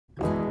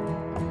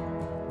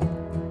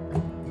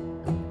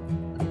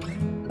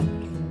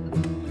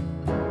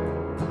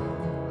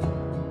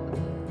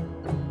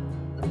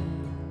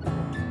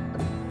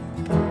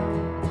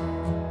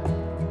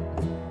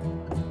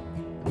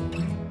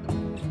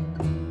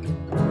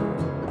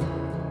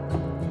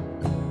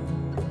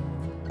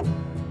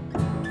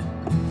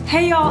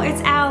Hey y'all,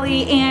 it's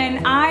Allie,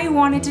 and I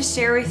wanted to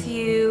share with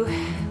you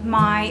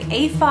my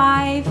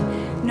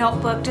A5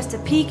 notebook, just a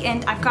peek,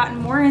 and I've gotten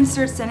more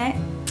inserts in it,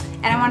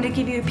 and I wanted to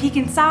give you a peek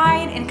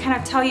inside and kind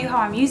of tell you how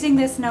I'm using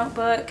this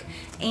notebook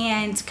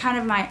and kind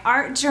of my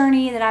art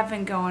journey that I've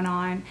been going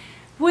on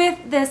with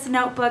this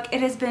notebook. It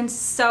has been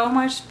so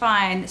much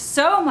fun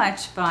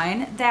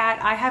that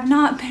I have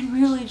not been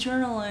really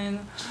journaling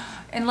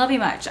and lovey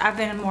much. I've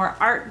been more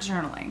art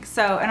journaling.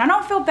 So, and I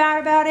don't feel bad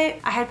about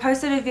it. I had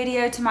posted a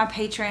video to my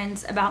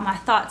patrons about my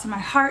thoughts and my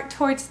heart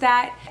towards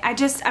that.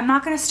 I'm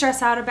not gonna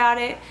stress out about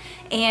it.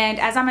 And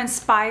as I'm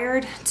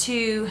inspired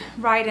to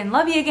write and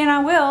love you again, I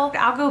will.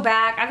 I'll go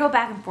back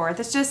and forth.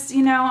 It's just,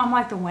 you know, I'm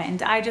like the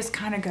wind. I just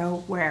kind of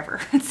go wherever.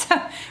 So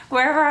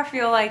wherever I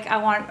feel like I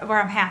want, where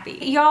I'm happy.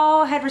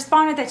 Y'all had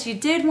responded that you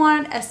did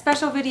want a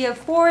special video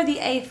for the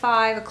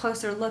A5, a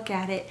closer look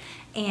at it.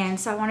 And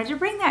so I wanted to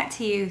bring that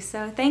to you.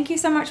 So thank you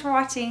so much for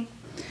watching.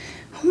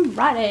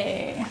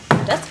 Alrighty.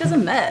 Desk is a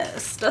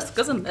mess. Desk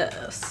is a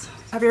mess.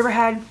 Have you ever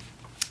had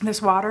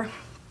this water?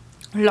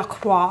 La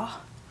Croix.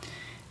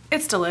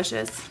 It's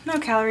delicious. No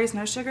calories,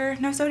 no sugar,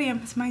 no sodium.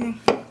 It's amazing.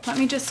 Let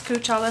me just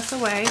scooch all this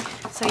away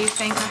so you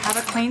think I have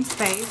a clean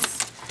space.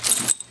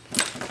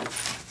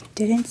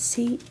 Didn't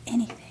see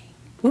anything.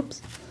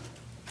 Whoops.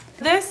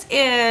 This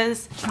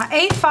is my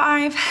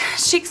A5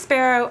 Chic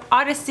Sparrow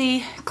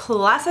Odyssey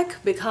Classic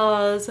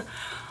because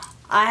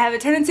I have a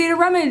tendency to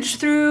rummage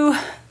through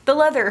the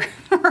leather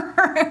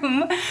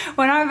room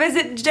when I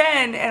visit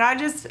Jen,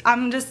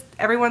 and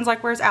everyone's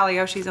like, where's Allie?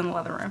 Oh, she's in the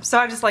leather room. So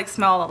I just like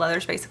smell all the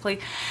leathers basically.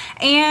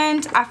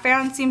 And I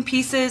found some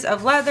pieces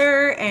of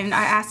leather and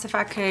I asked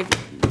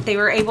if they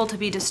were able to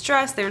be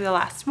distressed. They were the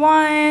last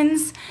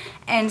ones.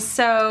 And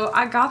so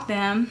I got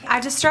them.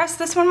 I distressed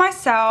this one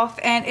myself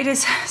and it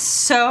is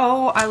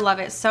I love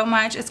it so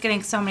much. It's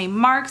getting so many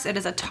marks. It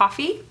is a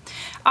toffee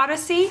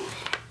Odyssey.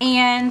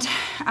 And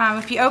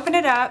if you open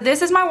it up,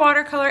 this is my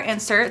watercolor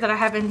insert that I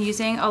have been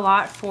using a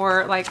lot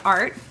for like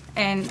art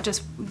and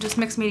just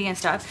mixed media and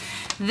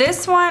stuff.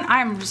 This one,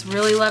 I'm just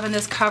really loving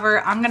this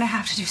cover. I'm gonna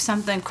have to do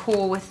something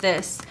cool with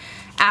this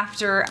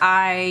after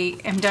I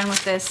am done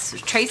with this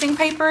tracing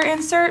paper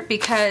insert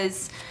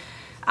because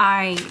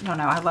I don't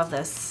know, I love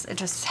this. It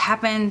just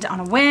happened on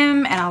a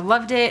whim and I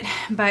loved it.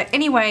 But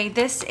anyway,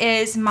 this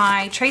is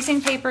my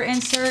tracing paper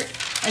insert.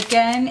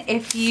 Again,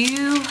 if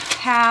you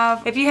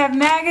have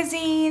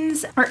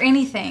magazines or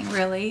anything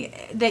really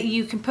that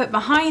you can put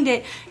behind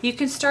it, you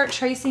can start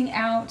tracing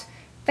out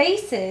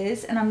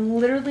faces, and I'm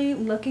literally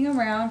looking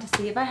around to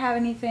see if I have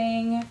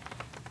anything.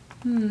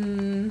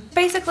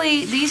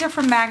 Basically, these are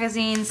from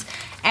magazines,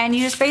 and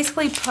you just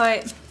basically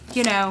put,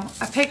 you know,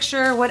 a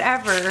picture,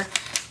 whatever,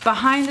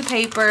 behind the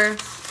paper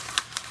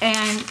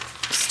and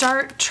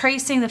start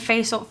tracing the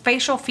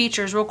facial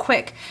features real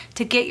quick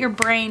to get your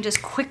brain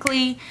just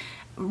quickly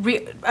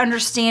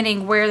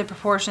understanding where the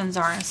proportions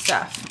are and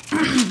stuff.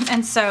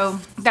 And so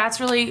that's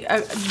really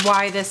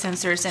why this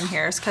insert's in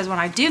here, is because when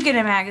I do get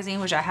a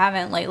magazine, which I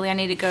haven't lately, I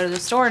need to go to the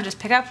store and just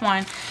pick up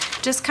one,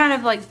 just kind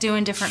of like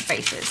doing different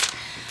faces.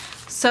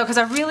 So, because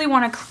I really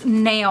want to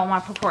nail my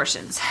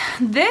proportions.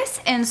 This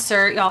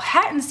insert, y'all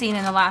hadn't seen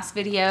in the last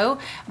video,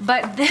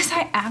 but this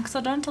I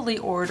accidentally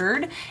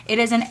ordered. It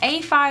is an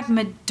A5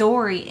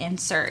 Midori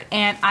insert,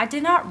 and I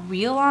did not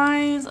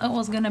realize it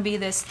was going to be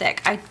this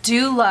thick. I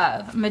do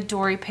love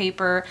Midori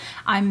paper.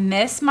 I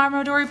miss my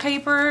Midori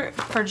paper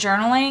for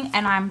journaling,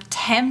 and I'm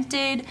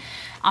tempted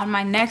on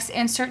my next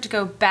insert to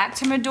go back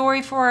to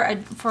Midori for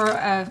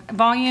a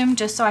volume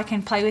just so I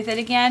can play with it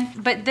again.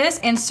 But this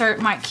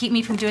insert might keep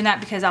me from doing that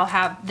because I'll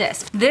have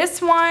this.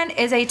 This one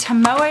is a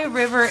Tomoe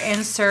River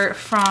insert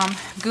from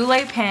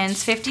Goulet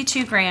Pens,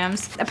 52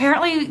 grams.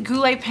 Apparently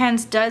Goulet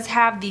Pens does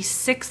have the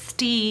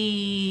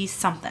 60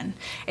 something.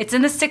 It's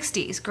in the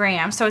 60s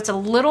grams, so it's a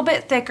little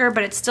bit thicker,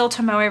 but it's still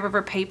Tomoe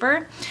River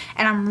paper.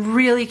 And I'm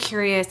really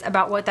curious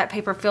about what that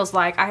paper feels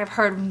like. I have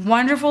heard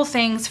wonderful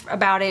things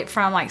about it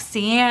from like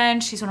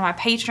Cian. She's one of my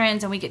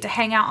patrons and we get to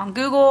hang out on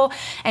Google,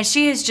 and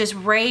she has just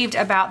raved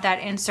about that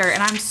insert,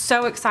 and I'm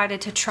so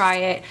excited to try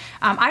it.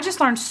 I just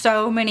learned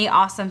so many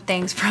awesome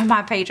things from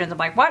my patrons. I'm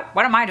like,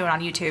 what am I doing on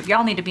YouTube?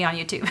 Y'all need to be on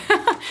YouTube.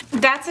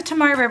 That's a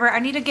Tomoe River. I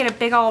need to get a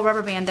big old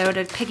rubber band though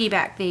to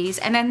piggyback these.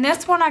 And then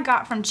this one I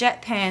got from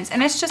Jet Pens,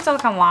 and it's just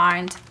like a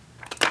lined,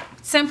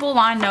 simple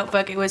lined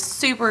notebook. It was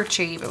super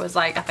cheap. It was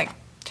like, I think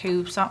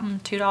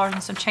 $2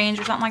 and some change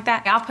or something like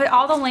that. I'll put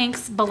all the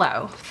links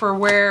below for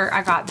where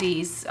I got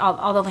these,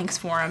 all the links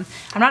for them.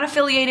 I'm not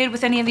affiliated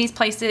with any of these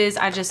places.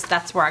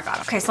 That's where I got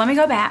them. Okay, so let me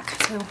go back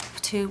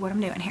to what I'm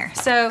doing here.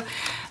 So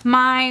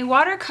my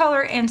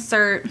watercolor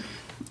insert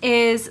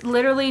is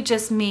literally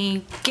just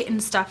me getting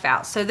stuff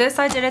out. So this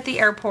I did at the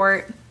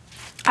airport.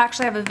 I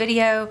actually have a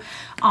video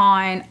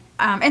on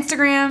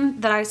Instagram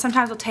that I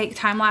sometimes will take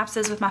time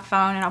lapses with my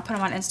phone, and I'll put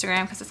them on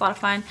Instagram because it's a lot of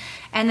fun.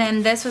 And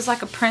then this was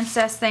like a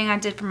princess thing I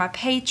did for my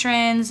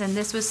patrons, and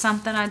this was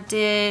something I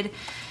did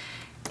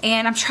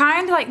And I'm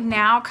trying to like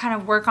now kind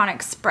of work on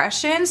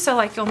expression. So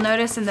like you'll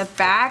notice in the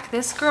back,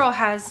 this girl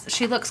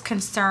she looks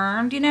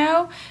concerned, you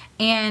know?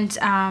 And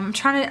I'm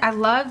trying to, I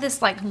love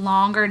this like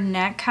longer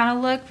neck kind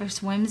of look,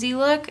 this whimsy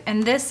look.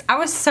 And this, I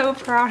was so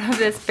proud of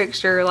this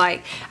picture.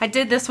 Like I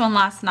did this one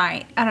last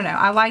night. I don't know,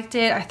 I liked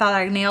it. I thought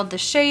I nailed the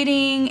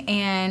shading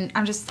and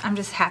I'm just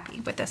happy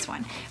with this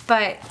one.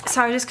 But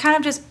so I just kind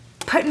of just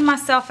putting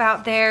myself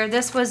out there.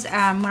 This was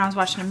when I was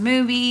watching a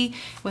movie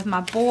with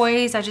my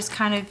boys. I just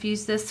kind of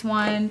used this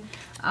one.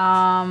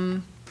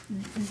 A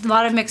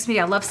lot of mixed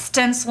media. I love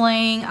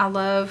stenciling. I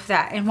love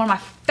that. And one of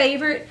my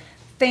favorite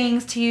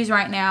things to use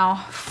right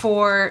now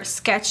for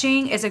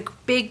sketching is a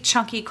big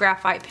chunky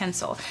graphite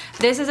pencil.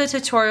 This is a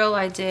tutorial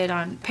I did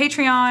on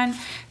Patreon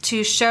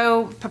to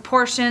show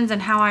proportions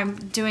and how I'm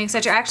doing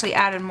such. I actually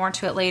added more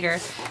to it later.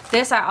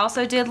 This I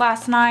also did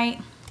last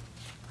night.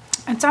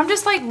 And so I'm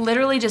just like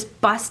literally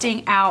just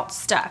busting out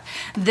stuff.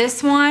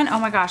 This one, oh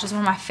my gosh, is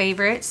one of my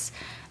favorites.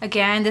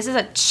 Again, this is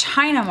a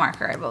China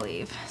marker, I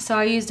believe. So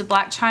I used a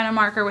black China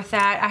marker with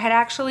that. I had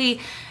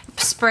actually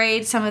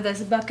sprayed some of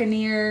this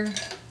Buccaneer.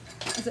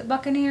 Is it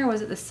Buccaneer or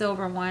was it the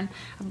silver one?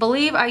 I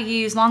believe I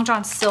used Long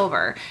John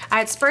Silver. I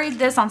had sprayed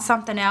this on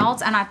something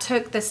else and I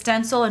took the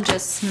stencil and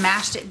just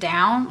smashed it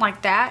down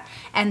like that.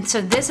 And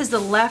so this is the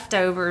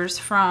leftovers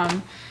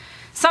from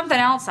something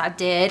else I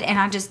did, and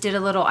I just did a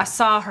little, I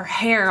saw her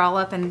hair all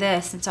up in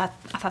this, and so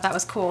I thought that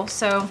was cool.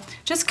 So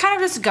just kind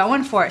of just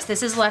going for it. So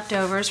this is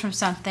leftovers from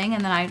something,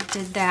 and then I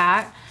did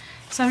that.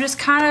 So I'm just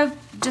kind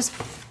of just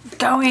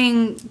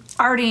going,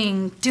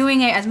 arting,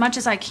 doing it as much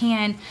as I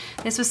can.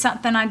 This was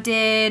something I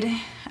did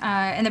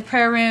in the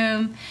prayer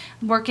room,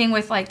 working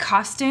with like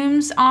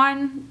costumes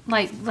on,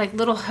 like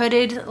little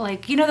hooded,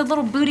 like, you know, the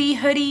little booty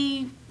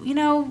hoodie, you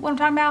know what I'm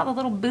talking about? The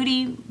little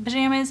booty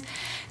pajamas.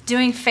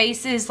 Doing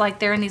faces like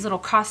they're in these little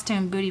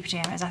costume booty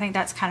pajamas. I think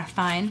that's kind of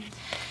fun.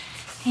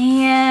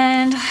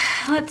 And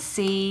let's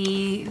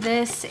see,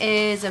 this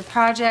is a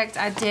project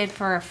I did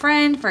for a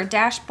friend for a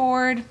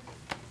dashboard.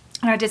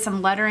 And I did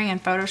some lettering in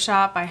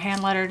Photoshop. I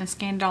hand lettered and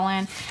scanned it all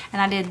in.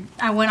 And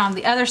I went on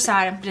the other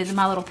side and did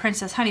my little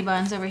princess honey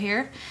buns over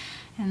here.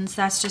 And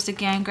so that's just,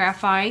 again,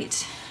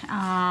 graphite.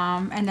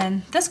 And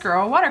then this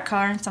girl,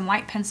 watercolor and some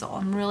light pencil.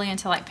 I'm really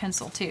into light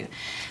pencil too.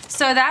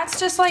 So that's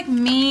just like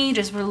me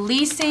just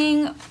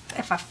releasing.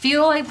 If I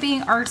feel like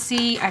being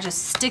artsy, I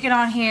just stick it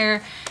on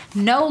here.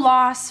 No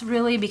loss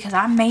really, because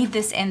I made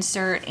this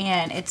insert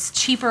and it's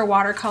cheaper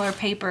watercolor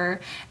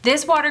paper.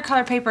 This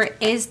watercolor paper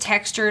is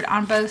textured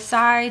on both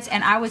sides,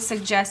 and I would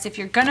suggest if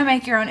you're gonna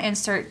make your own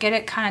insert, get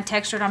it kind of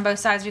textured on both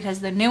sides,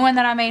 because the new one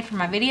that I made for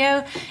my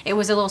video, it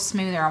was a little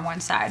smoother on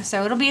one side.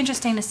 So it'll be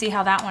interesting to see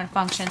how that one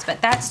functions,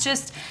 but that's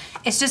just,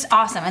 it's just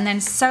awesome. And then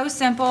so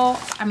simple.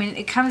 I mean,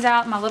 it comes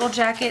out, my little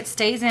jacket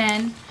stays in,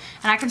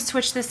 and I can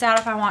switch this out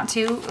if I want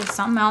to with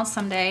something else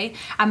someday.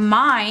 I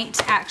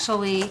might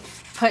actually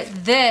put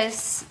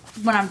this,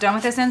 when I'm done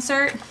with this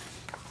insert,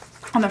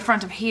 on the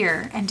front of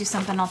here and do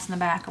something else in the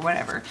back or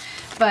whatever.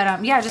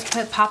 But yeah,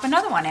 just pop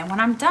another one in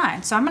when I'm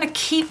done. So I'm gonna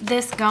keep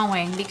this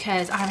going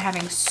because I'm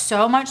having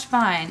so much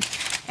fun,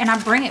 and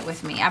I bring it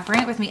with me. I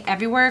bring it with me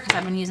everywhere because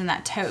I've been using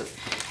that tote.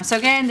 So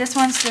again, this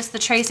one's just the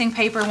tracing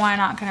paper one.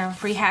 Not gonna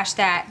rehash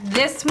that.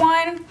 This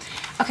one,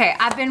 okay,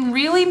 I've been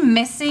really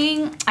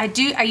missing, I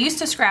used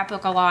to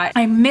scrapbook a lot.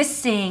 I'm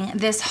missing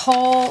this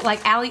whole,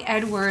 like Allie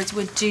Edwards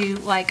would do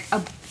like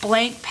a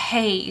blank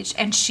page,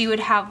 and she would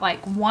have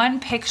like one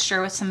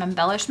picture with some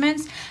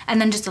embellishments and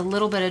then just a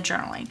little bit of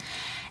journaling.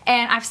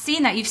 And I've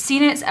seen that. You've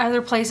seen it at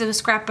other places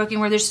of scrapbooking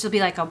where there's just will be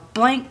like a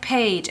blank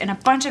page and a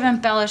bunch of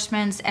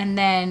embellishments, and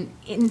then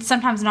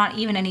sometimes not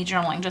even any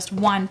journaling, just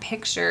one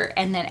picture,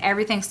 and then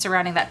everything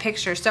surrounding that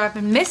picture. So I've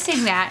been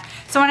missing that.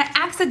 So when I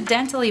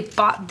accidentally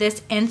bought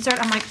this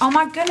insert, I'm like, oh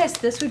my goodness,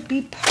 this would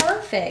be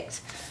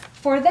perfect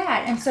for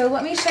that. And so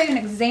let me show you an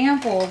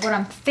example of what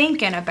I'm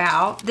thinking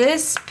about.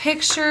 This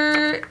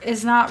picture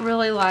is not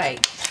really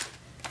like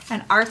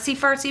an artsy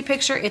fartsy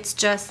picture, it's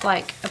just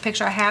like a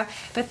picture I have.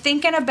 But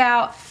thinking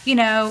about, you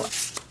know,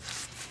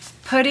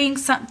 putting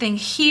something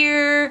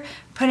here,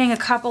 putting a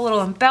couple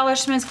little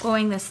embellishments,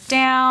 gluing this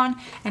down,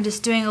 and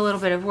just doing a little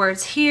bit of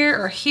words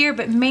here or here,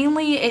 but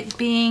mainly it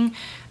being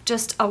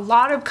just a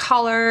lot of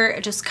color,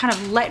 just kind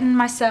of letting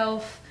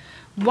myself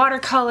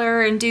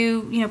watercolor and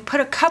do, you know,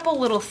 put a couple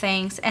little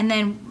things and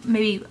then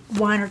maybe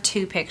one or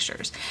two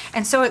pictures.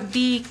 And so it'd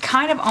be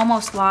kind of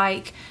almost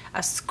like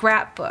a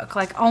scrapbook,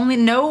 like only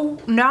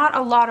not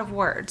a lot of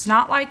words,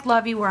 not like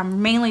Lovey where I'm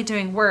mainly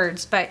doing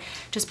words, but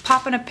just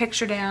popping a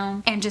picture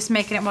down and just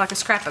making it more like a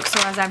scrapbook.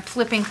 So as I'm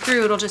flipping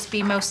through, it'll just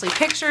be mostly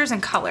pictures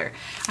and color.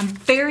 I'm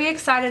very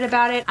excited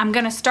about it. I'm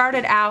gonna start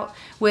it out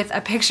with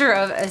a picture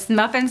of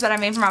muffins that I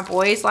made for my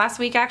boys last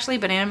week, actually,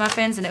 banana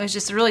muffins, and it was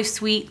just a really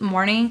sweet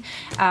morning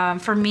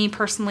for me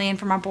personally and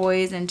for my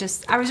boys, and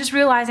just I was just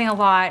realizing a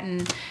lot.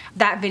 And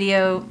that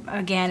video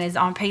again is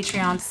on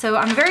Patreon. So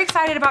I'm very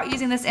excited about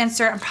using this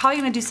insert. I'm probably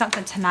gonna do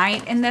something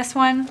tonight in this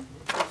one.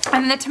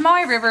 And the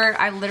Tomoe River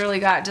I literally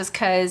got just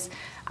cause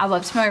I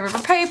love Tomoe River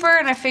paper,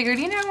 and I figured,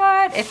 you know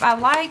what, if I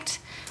liked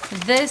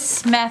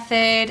this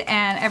method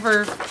and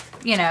ever,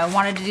 you know,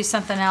 wanted to do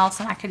something else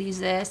and I could use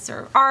this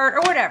or art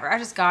or whatever. I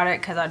just got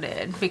it because I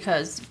did,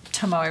 because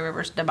Tomoe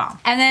River's the bomb.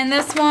 And then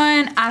this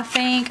one, I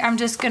think I'm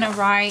just gonna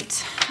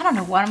write, I don't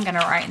know what I'm gonna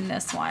write in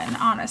this one,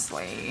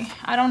 honestly.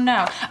 I don't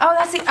know. Oh,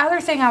 that's the other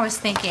thing I was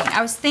thinking.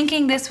 I was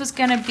thinking this was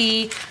gonna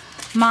be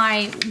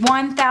my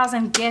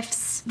 1,000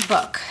 gifts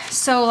book.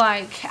 So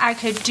like I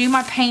could do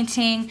my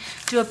painting,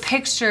 do a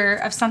picture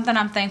of something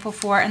I'm thankful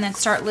for, and then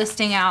start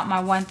listing out my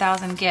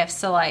 1,000 gifts.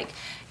 So like,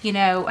 you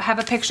know, have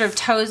a picture of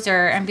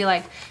Tozer and be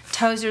like,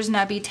 Tozer's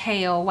nubby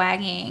tail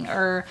wagging,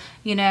 or,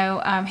 you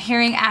know,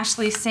 hearing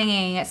Ashley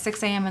singing at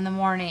 6 a.m. in the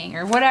morning,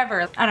 or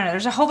whatever. I don't know,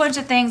 there's a whole bunch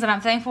of things that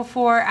I'm thankful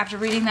for. After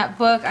reading that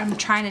book, I'm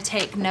trying to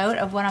take note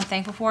of what I'm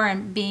thankful for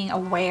and being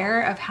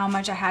aware of how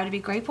much I have to be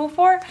grateful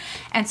for.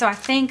 And so I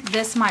think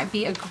this might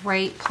be a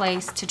great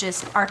place to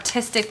just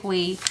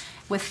artistically,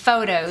 with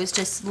photos,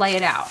 just lay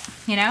it out,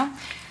 you know?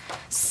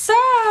 So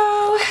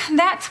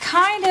that's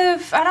kind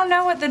of, I don't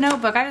know what the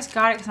notebook, I just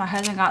got it because my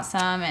husband got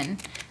some,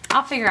 and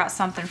I'll figure out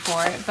something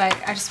for it, but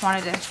I just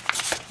wanted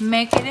to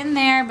make it in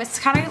there. But it's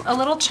kind of a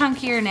little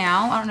chunkier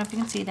now. I don't know if you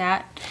can see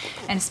that,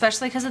 and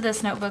especially because of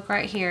this notebook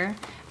right here.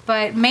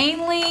 But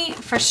mainly,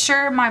 for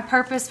sure, my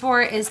purpose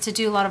for it is to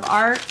do a lot of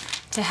art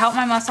to help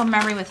my muscle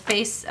memory with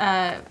face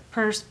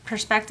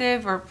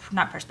perspective, or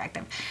not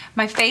perspective,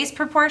 my face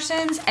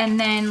proportions, and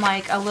then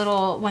like a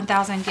little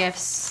 1,000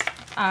 gifts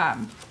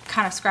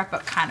kind of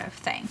scrapbook kind of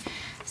thing.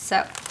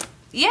 So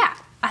yeah,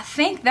 I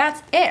think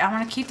that's it. I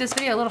want to keep this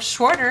video a little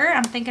shorter.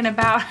 I'm thinking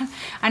about,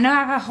 I know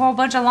I have a whole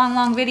bunch of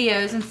long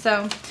videos, and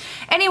so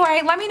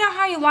anyway, let me know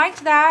how you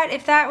liked that,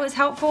 if that was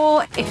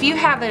helpful. If you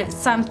have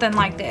something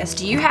like this,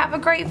 do you have a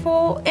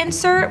grateful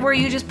insert where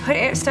you just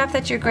put stuff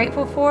that you're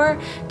grateful for?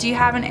 Do you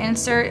have an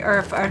insert or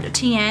a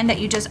TN that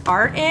you just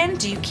art in?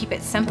 Do you keep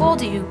it simple?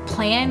 Do you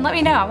plan? Let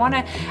me know.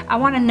 I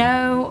want to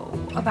know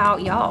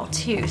about y'all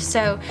too.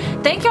 So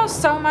thank y'all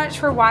so much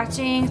for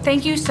watching.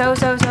 Thank you so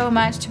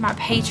much to my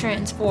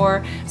patrons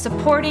for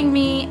supporting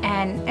me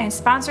and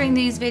sponsoring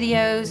these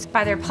videos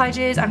by their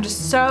pledges. I'm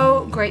just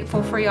so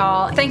grateful for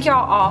y'all. Thank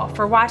y'all all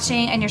for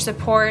watching and your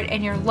support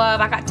and your love.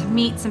 I got to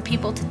meet some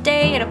people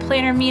today at a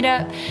planner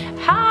meetup.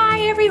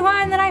 Hi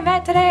everyone that I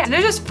met today. And it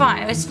was just fun.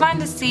 It was fun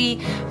to see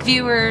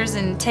viewers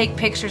and take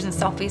pictures and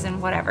selfies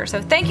and whatever.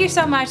 So thank you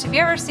so much. If you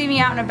ever see me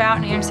out and about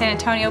and you're in San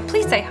Antonio,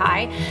 please say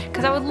hi,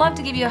 because I would love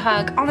to give you a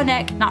hug on the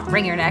neck, not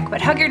wring your neck,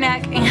 but hug your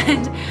neck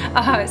and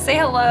say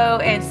hello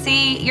and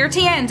see your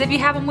TNs if you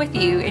have them with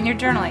you in your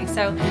journaling.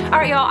 So, all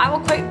right, y'all, I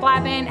will quit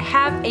blabbing.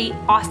 Have a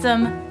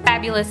awesome,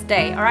 fabulous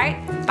day, all right?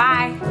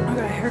 Bye. I got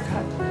a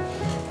haircut.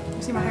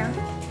 You see my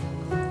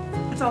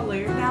hair? It's all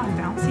layered now and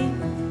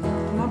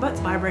bouncy. My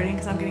butt's vibrating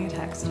because I'm getting a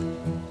text.